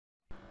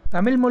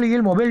தமிழ்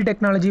மொழியில் mobile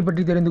technology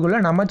பற்றி தெரிந்து கொள்ள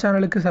நம்ம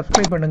சேனலுக்கு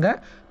சப்ஸ்கிரைப் பண்ணுங்கள்.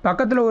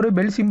 பக்கத்தில் ஒரு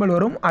பெல் சிம்பல்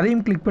வரும்,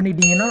 அதையும் கிளிக்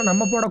பண்ணிட்டீங்கன்னா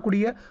நம்ம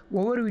போடக்கூடிய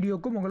ஒவ்வொரு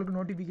வீடியோக்கும் உங்களுக்கு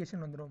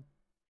நோட்டிஃபிகேஷன் வந்துடும்.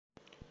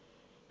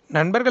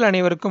 நண்பர்கள்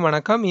அனைவருக்கும்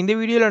வணக்கம். இந்த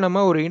வீடியோவில்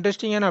நம்ம ஒரு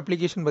இன்ட்ரெஸ்டிங்கான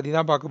அப்ளிகேஷன் பற்றி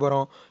தான் பார்க்க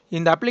போகிறோம்.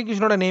 இந்த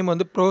அப்ளிகேஷனோட நேம்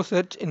வந்து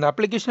ப்ரோசர்ச். இந்த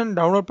அப்ளிகேஷன்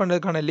டவுன்லோட்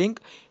பண்ணுறதுக்கான லிங்க்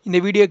இந்த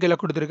வீடியோ கீழே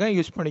கொடுத்துருக்கேன்,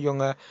 யூஸ்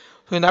பண்ணிக்கோங்க.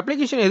 ஸோ இந்த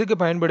அப்ளிகேஷன் எதுக்கு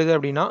பயன்படுது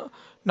அப்படின்னா,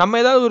 நம்ம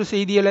ஏதாவது ஒரு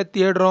செய்தியில்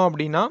தேடுறோம்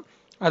அப்படின்னா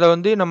அதை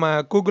வந்து நம்ம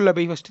கூகுளில்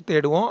போய் ஃபஸ்ட்டு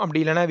தேடுவோம், அப்படி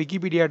இல்லைனா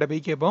விக்கிபீடியாட்ட போய்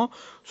கேட்போம்.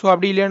 ஸோ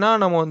அப்படி இல்லைனா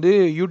நம்ம வந்து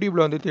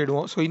யூடியூப்பில் வந்து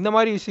தேடுவோம். ஸோ இந்த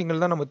மாதிரி விஷயங்கள்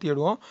தான் நம்ம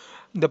தேடுவோம்.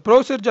 இந்த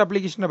ப்ரோசர்ச்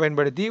அப்ளிகேஷனை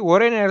பயன்படுத்தி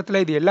ஒரே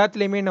நேரத்தில் இது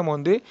எல்லாத்துலேயுமே நம்ம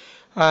வந்து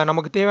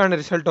நமக்கு தேவையான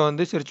ரிசல்ட்டை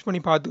வந்து சர்ச்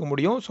பண்ணி பார்த்துக்க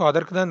முடியும். ஸோ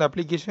அதற்கு தான் இந்த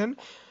அப்ளிகேஷன்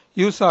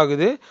யூஸ்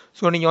ஆகுது.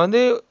 ஸோ நீங்கள்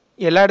வந்து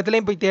எல்லா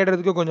இடத்துலையும் போய்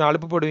தேடுறதுக்கு கொஞ்சம்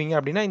அலுப்புப்படுவீங்க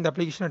அப்படின்னா இந்த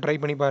அப்ளிகேஷனை ட்ரை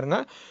பண்ணி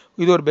பாருங்கள்.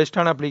 இது ஒரு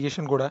பெஸ்ட்டான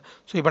அப்ளிகேஷன் கூட.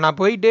 ஸோ இப்போ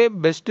நான் போயிட்டு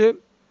பெஸ்ட்டு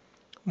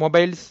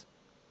மொபைல்ஸ்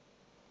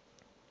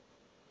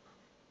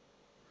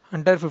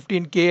அண்டர்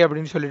 15K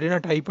அப்படின்னு சொல்லிட்டு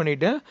நான் டைப்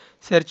பண்ணிவிட்டு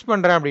சர்ச்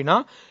பண்ணுறேன் அப்படின்னா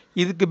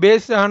இதுக்கு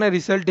பேஸ்டான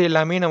ரிசல்ட்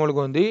எல்லாமே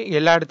நம்மளுக்கு வந்து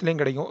எல்லா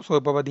இடத்துலையும் கிடைக்கும். ஸோ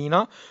இப்போ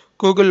பார்த்தீங்கன்னா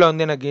கூகுளில்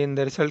வந்து எனக்கு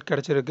இந்த ரிசல்ட்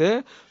கிடச்சிருக்கு.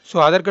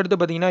 ஸோ அதற்கடுத்து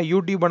பார்த்தீங்கன்னா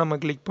யூடியூப்பை நம்ம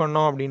கிளிக்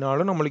பண்ணோம்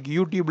அப்படின்னாலும் நம்மளுக்கு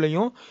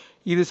யூடியூப்லேயும்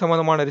இது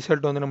சம்மந்தமான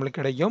ரிசல்ட் வந்து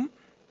நம்மளுக்கு கிடைக்கும்.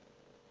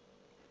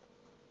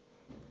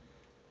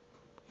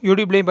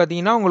 யூடியூப்லேயும்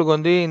பார்த்தீங்கன்னா உங்களுக்கு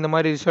வந்து இந்த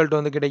மாதிரி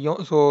ரிசல்ட் வந்து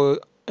கிடைக்கும். ஸோ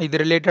இது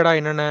ரிலேட்டடாக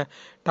என்னென்ன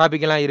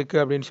டாப்பிக்கெல்லாம்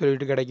இருக்குது அப்படின்னு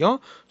சொல்லிட்டு கிடைக்கும்.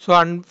 ஸோ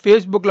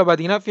ஃபேஸ்புக்கில்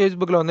பார்த்தீங்கன்னா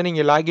ஃபேஸ்புக்கில் வந்து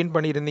நீங்கள் லாகின்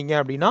பண்ணியிருந்தீங்க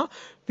அப்படின்னா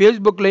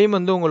ஃபேஸ்புக்லேயும்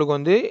வந்து உங்களுக்கு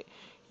வந்து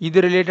இது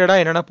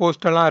ரிலேட்டடாக என்னென்ன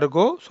போஸ்டெல்லாம்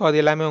இருக்கோ ஸோ அது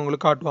எல்லாமே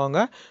உங்களுக்கு காட்டுவாங்க.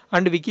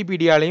 அண்ட்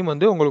விக்கிபீடியாலையும்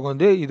வந்து உங்களுக்கு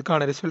வந்து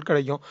இதுக்கான ரிசல்ட்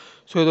கிடைக்கும்.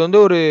 ஸோ இது வந்து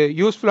ஒரு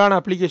யூஸ்ஃபுல்லான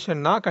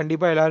அப்ளிகேஷன் தான்.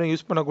 கண்டிப்பாக எல்லோரும்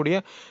யூஸ் பண்ணக்கூடிய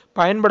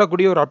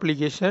பயன்படக்கூடிய ஒரு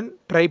அப்ளிகேஷன்.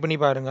 ட்ரை பண்ணி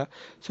பாருங்கள்.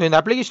 ஸோ இந்த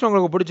அப்ளிகேஷன்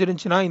உங்களுக்கு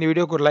பிடிச்சிருந்துச்சுன்னா இந்த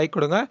வீடியோக்கு ஒரு லைக்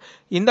கொடுங்க.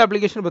 இந்த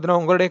அப்ளிகேஷன் பற்றின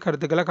உங்களுடைய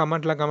கருத்துக்களை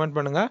கமெண்ட்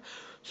பண்ணுங்கள்.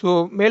 ஸோ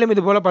மேலும்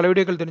இது போல் பல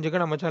வீடியோக்கள்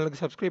தெரிஞ்சுக்க நம்ம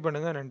சேனலுக்கு சப்ஸ்கிரைப்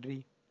பண்ணுங்கள். நன்றி.